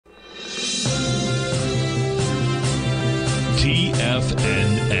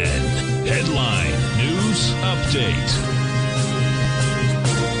TFNN. Headline News Update.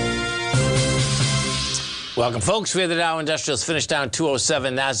 Welcome, folks. We had the Dow Industrials finished down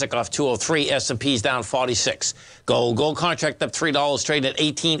 207, Nasdaq off 203, S&P's down 46. Gold contract up $3, trading at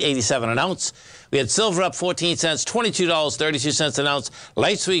 $18.87 an ounce. We had silver up 14 cents, $22.32 an ounce.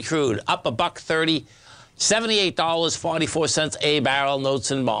 Light sweet crude up $1.30, $78.44 a barrel. Notes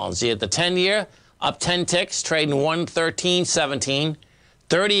and bonds. You had the 10-year up 10 ticks, trading 113.17.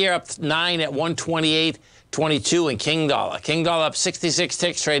 30-year up 9 at 128.22, and King Dollar. King Dollar up 66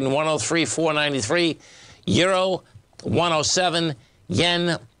 ticks, trading 103.493. Euro 107,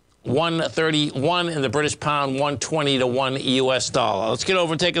 yen 131, and the British pound 120 to 1 US dollar. Let's get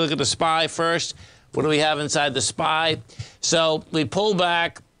over and take a look at the SPY first. What do we have inside the SPY? So we pull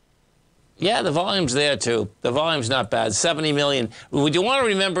back. Yeah, the volume's there too. The volume's not bad, 70 million. What you want to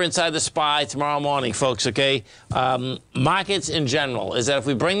remember inside the SPY tomorrow morning, folks, okay? Markets in general is that if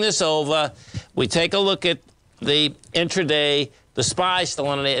we bring this over, we take a look at the intraday. The SPY still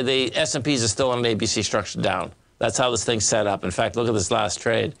on the S&Ps are still on an ABC structure down. That's how this thing's set up. In fact, look at this last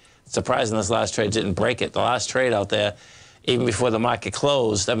trade. It's surprising this last trade didn't break it. The last trade out there, even before the market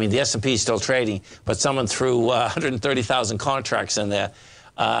closed, I mean, the S&P is still trading, but someone threw 130,000 contracts in there.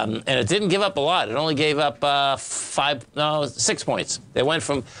 And it didn't give up a lot. It only gave up 6 points. They went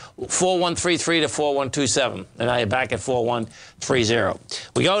from 4133 to 4127, and now you're back at 4130.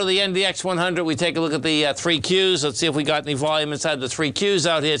 We go to the NDX 100. We take a look at the 3 Qs. Let's see if we got any volume inside the 3 Qs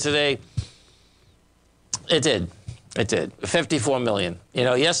out here today. It did. It did. 54 million. You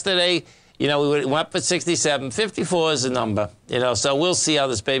know, yesterday, you know, we went up at 67. 54 is the number, you know, so we'll see how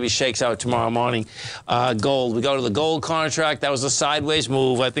this baby shakes out tomorrow morning. Gold. We go to the gold contract. That was a sideways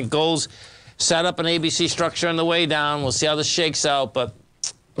move. I think gold's set up an ABC structure on the way down. We'll see how this shakes out, but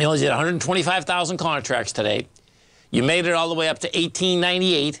you know, you did 125,000 contracts today. You made it all the way up to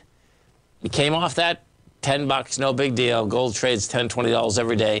 1898. You came off that, $10, no big deal. Gold trades $10, $20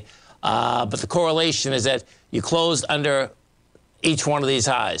 every day. But the correlation is that you closed under each one of these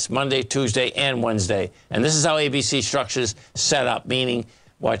highs, Monday, Tuesday, and Wednesday. And this is how ABC structures set up, meaning,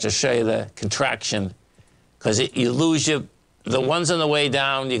 watch, I'll show you the contraction, because you lose the ones on the way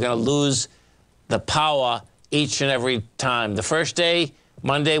down, you're going to lose the power each and every time. The first day,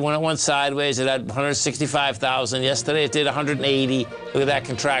 Monday, when it went sideways, it had 165,000. Yesterday, it did 180. Look at that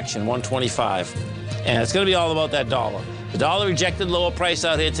contraction, 125. And it's going to be all about that dollar. The dollar rejected lower price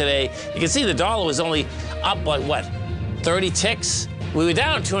out here today. You can see the dollar was only up by, what, 30 ticks? We were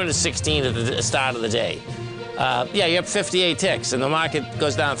down 216 at the start of the day. Yeah, you're up 58 ticks, and the market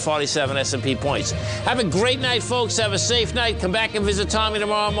goes down 47 S&P points. Have a great night, folks. Have a safe night. Come back and visit Tommy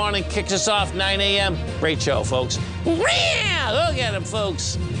tomorrow morning. Kicks us off 9 a.m. Great show, folks. Look at him,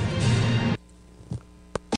 folks.